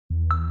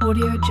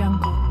Audio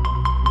Jungle.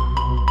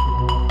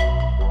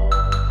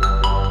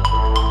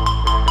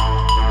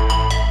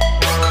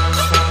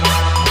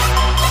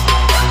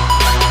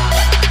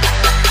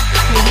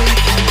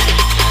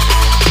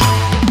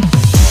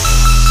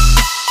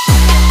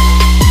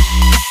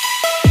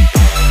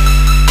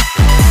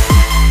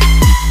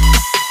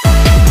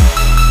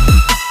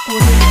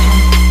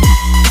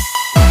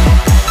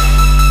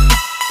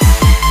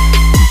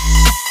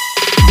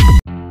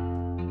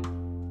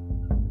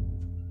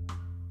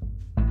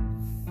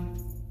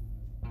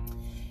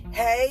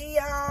 Hey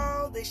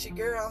y'all, this your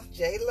girl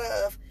J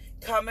Love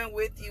coming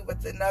with you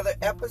with another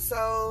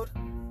episode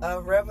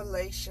of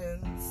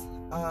Revelations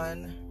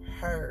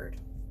Unheard.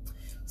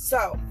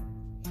 So,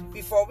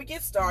 before we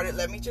get started,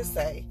 let me just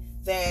say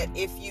that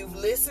if you've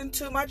listened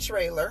to my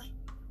trailer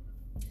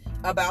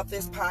about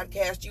this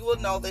podcast, you will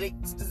know that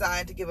it's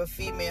designed to give a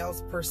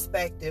female's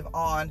perspective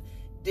on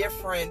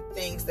different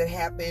things that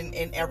happen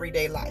in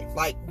everyday life,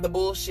 like the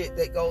bullshit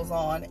that goes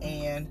on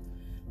and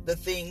the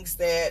things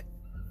that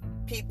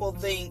people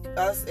think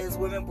us as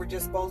women we're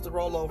just supposed to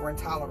roll over and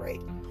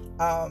tolerate.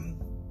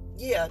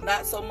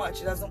 Not so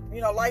much. It doesn't,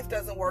 life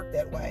doesn't work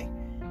that way.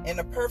 In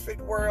a perfect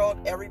world,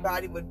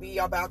 everybody would be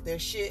about their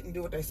shit and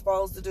do what they're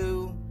supposed to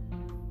do,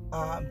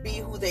 be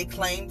who they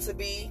claim to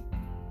be.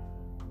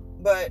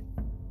 But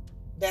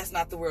that's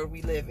not the world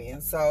we live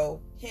in.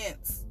 So,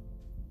 hence,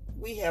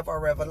 we have our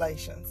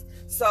revelations.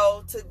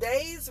 So,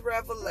 today's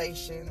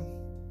revelation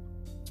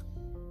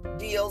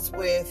deals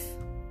with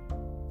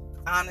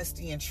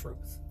honesty and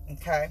truth.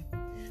 Okay,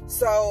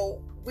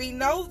 so we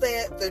know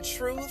that the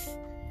truth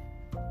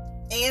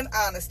and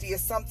honesty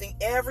is something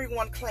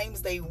everyone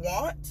claims they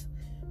want,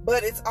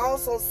 but it's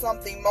also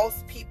something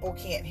most people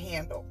can't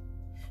handle.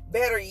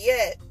 Better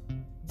yet,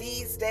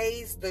 these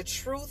days, the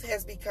truth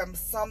has become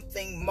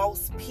something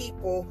most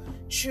people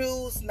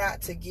choose not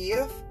to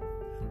give,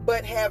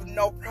 but have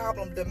no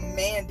problem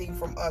demanding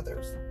from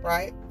others,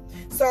 right?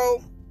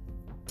 So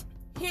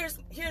here's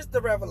the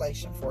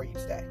revelation for you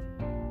today.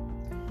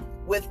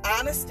 With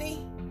honesty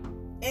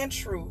and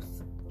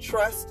truth,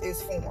 trust is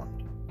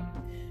formed.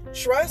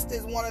 Trust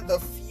is one of the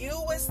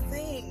fewest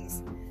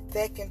things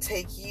that can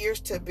take years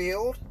to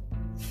build,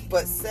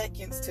 but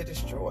seconds to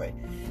destroy.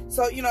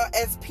 So,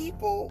 as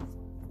people,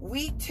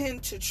 we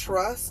tend to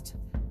trust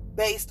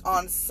based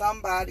on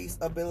somebody's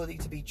ability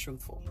to be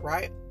truthful,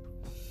 right?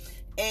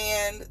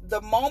 And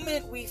the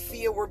moment we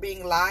feel we're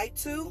being lied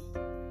to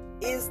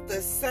is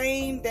the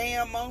same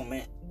damn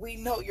moment we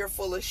know you're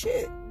full of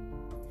shit.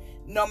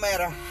 No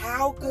matter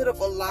how good of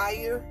a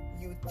liar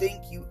you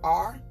think you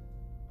are,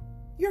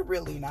 you're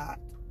really not.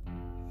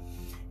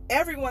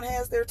 Everyone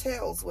has their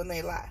tells when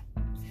they lie.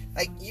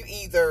 Like, you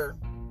either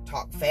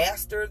talk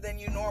faster than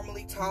you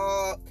normally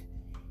talk,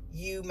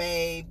 you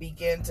may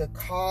begin to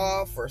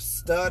cough or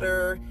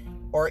stutter,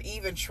 or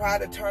even try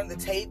to turn the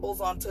tables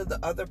onto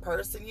the other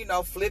person,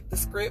 flip the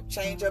script,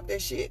 change up their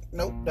shit.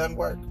 Nope, doesn't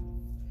work.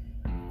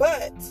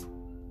 But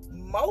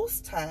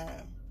most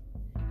time,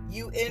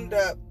 you end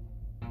up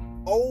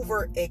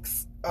over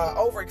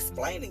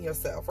explaining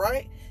yourself,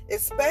 right?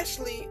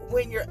 Especially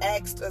when you're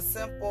asked a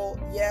simple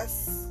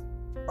yes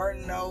or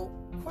no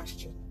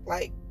question.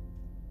 Like,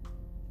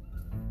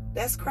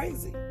 that's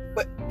crazy,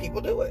 but people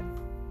do it.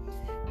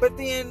 But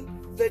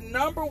then the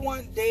number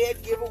one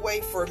dead giveaway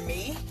for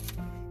me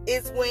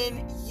is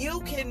when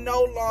you can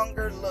no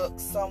longer look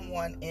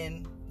someone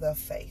in the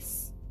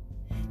face.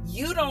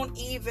 You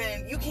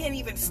can't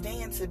even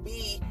stand to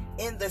be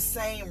in the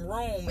same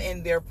room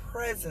in their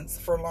presence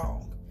for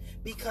long,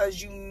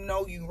 because you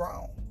know you're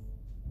wrong.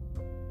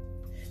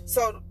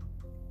 So,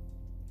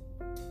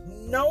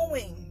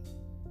 knowing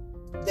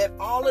that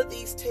all of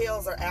these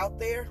tales are out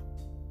there,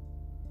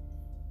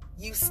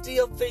 you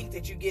still think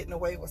that you're getting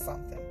away with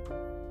something.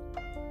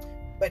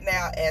 But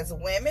now, as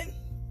women,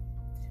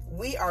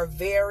 we are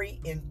very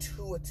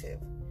intuitive.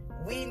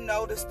 We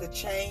notice the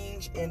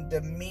change in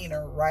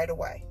demeanor right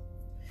away.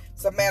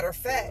 So, matter of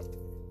fact,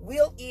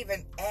 we'll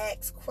even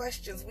ask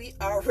questions we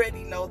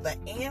already know the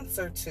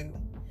answer to,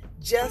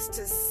 just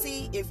to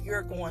see if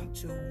you're going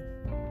to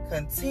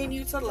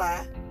continue to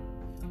lie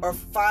or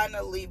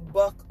finally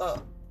buck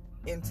up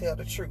and tell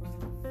the truth.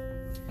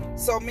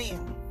 So,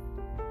 men,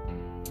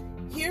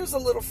 here's a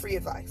little free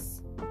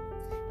advice.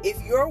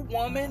 If your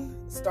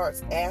woman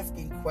starts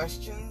asking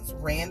questions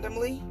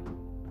randomly,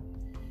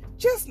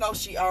 just know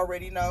she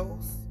already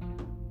knows.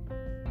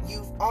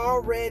 You've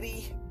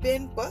already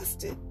been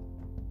busted.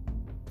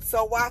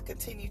 So why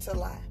continue to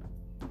lie?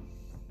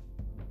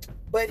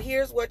 But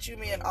here's what you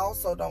men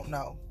also don't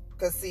know.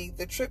 Because, see,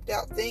 the tripped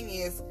out thing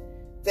is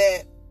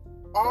that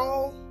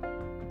all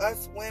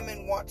us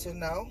women want to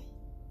know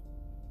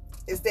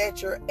is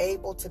that you're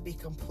able to be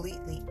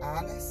completely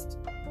honest,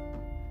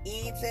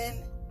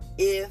 even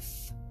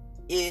if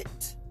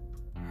it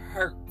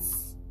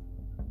hurts.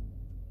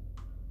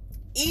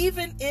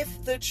 Even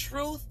if the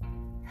truth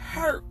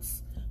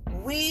hurts,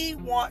 we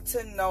want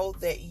to know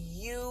that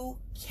you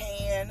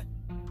can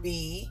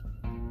be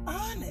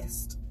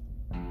honest.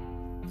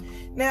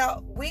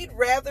 Now, we'd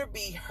rather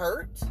be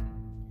hurt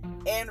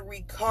and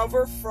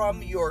recover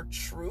from your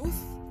truth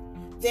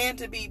than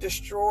to be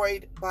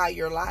destroyed by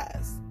your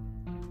lies.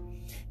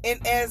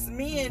 And as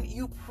men,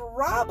 you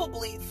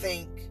probably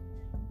think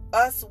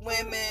us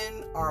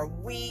women are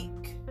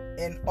weak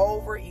and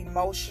over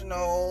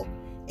emotional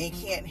and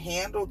can't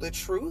handle the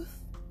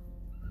truth.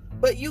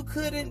 But you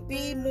couldn't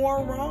be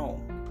more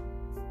wrong.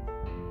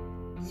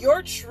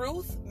 Your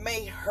truth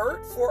may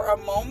hurt for a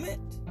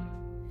moment.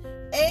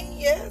 And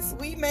yes,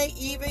 we may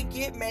even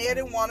get mad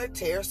and want to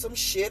tear some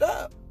shit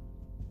up.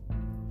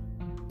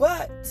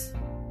 But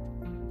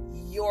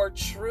your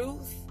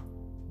truth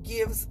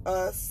gives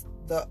us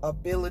the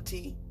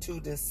ability to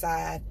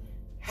decide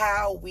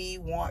how we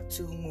want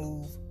to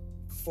move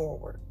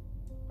forward.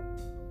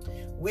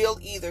 We'll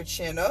either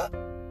chin up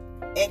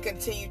and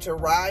continue to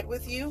ride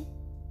with you,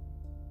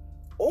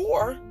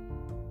 or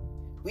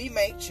we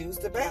may choose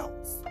to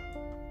bounce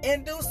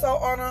and do so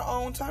on our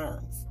own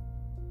terms.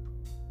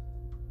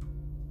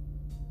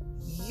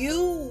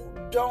 You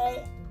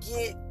don't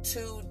get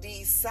to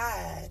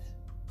decide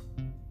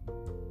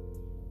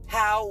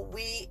how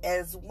we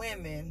as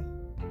women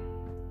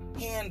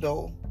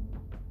handle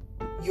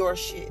your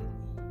shit.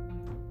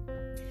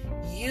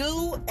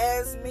 You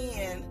as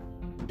men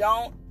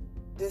don't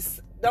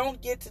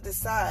get to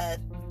decide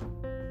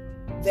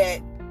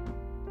that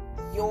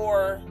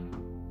your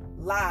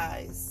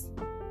lies,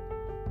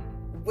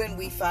 when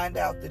we find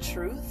out the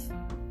truth,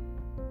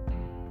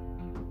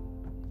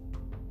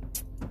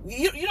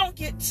 you don't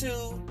get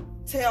to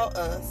tell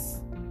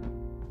us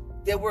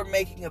that we're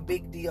making a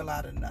big deal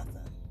out of nothing.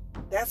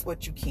 That's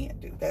what you can't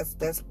do.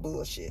 That's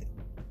bullshit.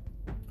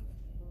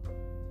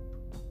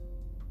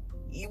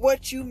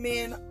 What you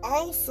men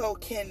also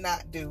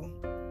cannot do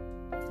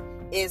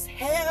is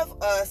have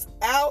us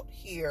out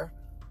here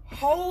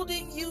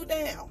holding you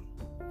down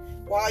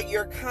while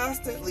you're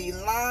constantly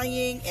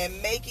lying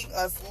and making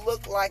us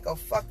look like a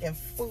fucking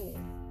fool,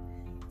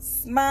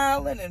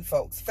 smiling in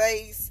folks'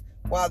 face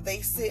while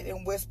they sit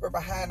and whisper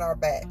behind our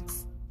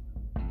backs.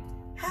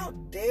 How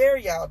dare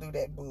y'all do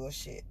that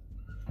bullshit?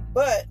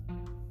 But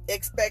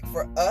expect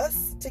for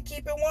us to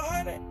keep it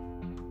 100?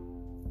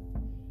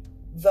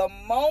 The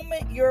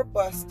moment you're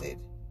busted,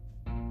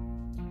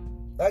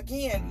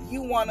 again,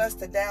 you want us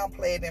to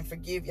downplay it and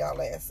forgive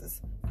y'all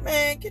asses.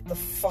 Man, get the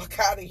fuck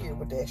out of here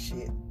with that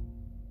shit.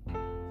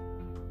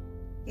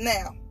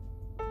 Now,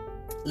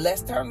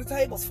 let's turn the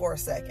tables for a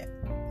second.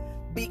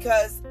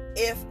 Because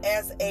if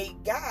as a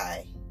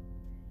guy,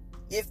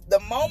 if the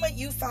moment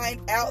you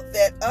find out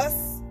that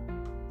us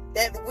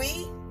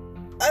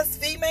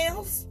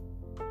females,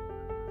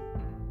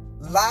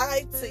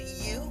 lied to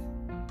you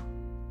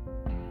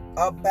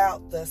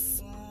about the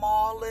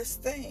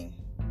smallest thing,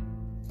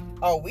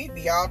 oh, we'd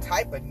be all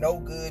type of no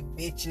good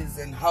bitches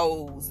and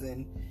hoes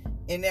and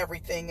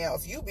everything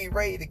else. You be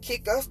ready to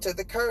kick us to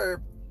the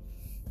curb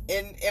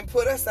and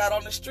put us out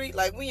on the street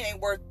like we ain't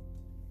worth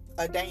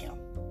a damn.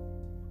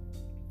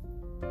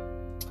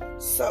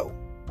 So,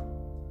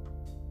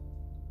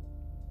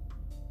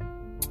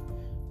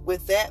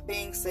 with that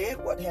being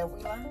said, what have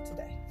we learned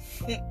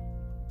today?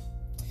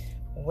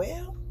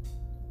 Well,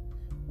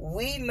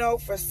 we know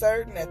for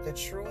certain that the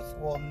truth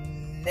will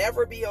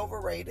never be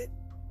overrated,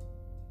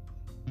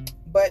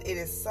 but it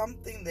is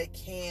something that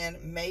can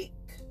make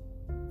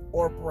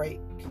or break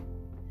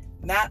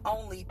not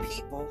only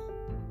people,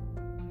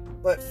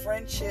 but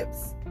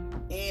friendships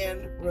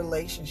and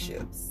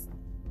relationships.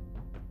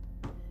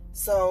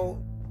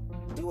 So,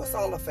 do us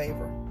all a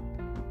favor.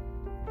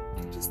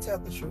 Just tell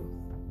the truth.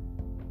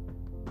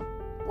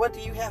 What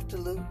do you have to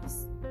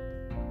lose?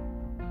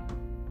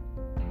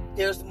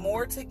 There's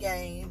more to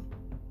gain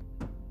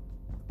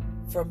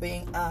from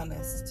being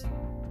honest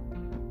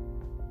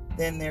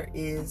than there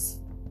is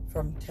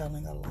from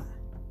telling a lie.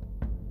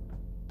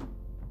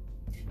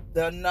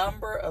 The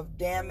number of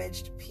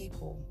damaged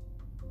people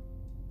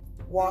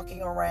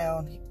walking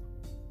around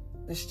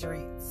the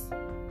streets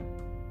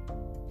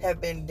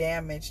have been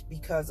damaged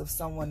because of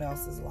someone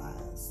else's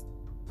lies.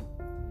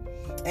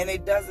 And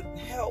it doesn't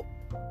help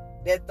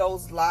that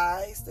those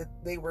lies that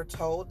they were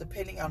told,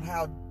 depending on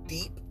how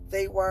deep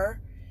they were,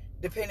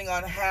 depending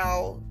on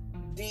how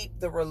deep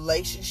the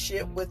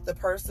relationship with the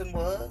person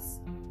was,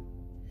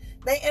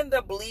 they end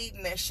up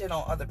bleeding that shit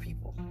on other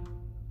people.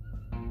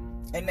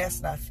 And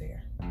that's not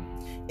fair.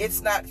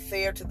 It's not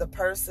fair to the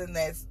person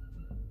that's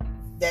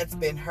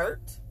been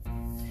hurt,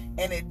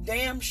 and it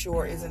damn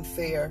sure isn't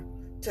fair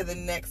to the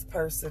next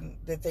person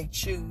that they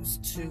choose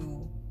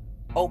to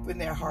open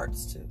their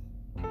hearts to.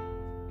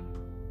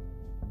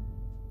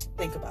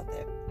 Think about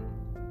that.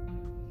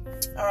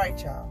 All right,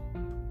 y'all.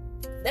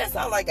 That's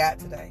all I got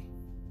today.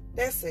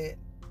 That's it.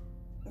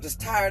 I'm just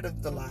tired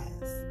of the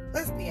lies.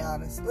 Let's be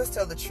honest. Let's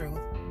tell the truth.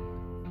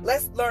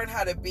 Let's learn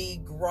how to be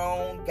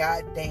grown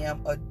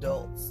goddamn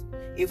adults.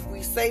 If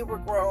we say we're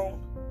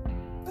grown,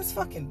 let's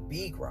fucking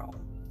be grown.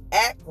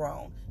 Act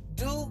grown.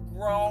 Do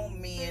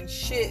grown men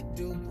shit.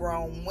 Do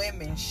grown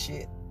women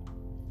shit.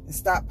 And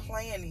stop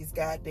playing these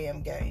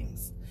goddamn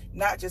games.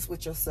 Not just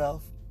with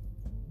yourself,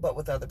 but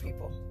with other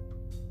people.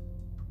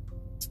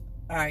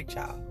 All right,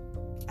 y'all.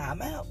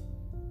 I'm out.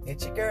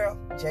 It's your girl,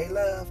 J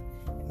Love,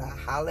 and I'll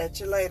holler at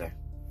you later.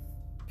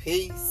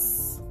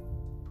 Peace.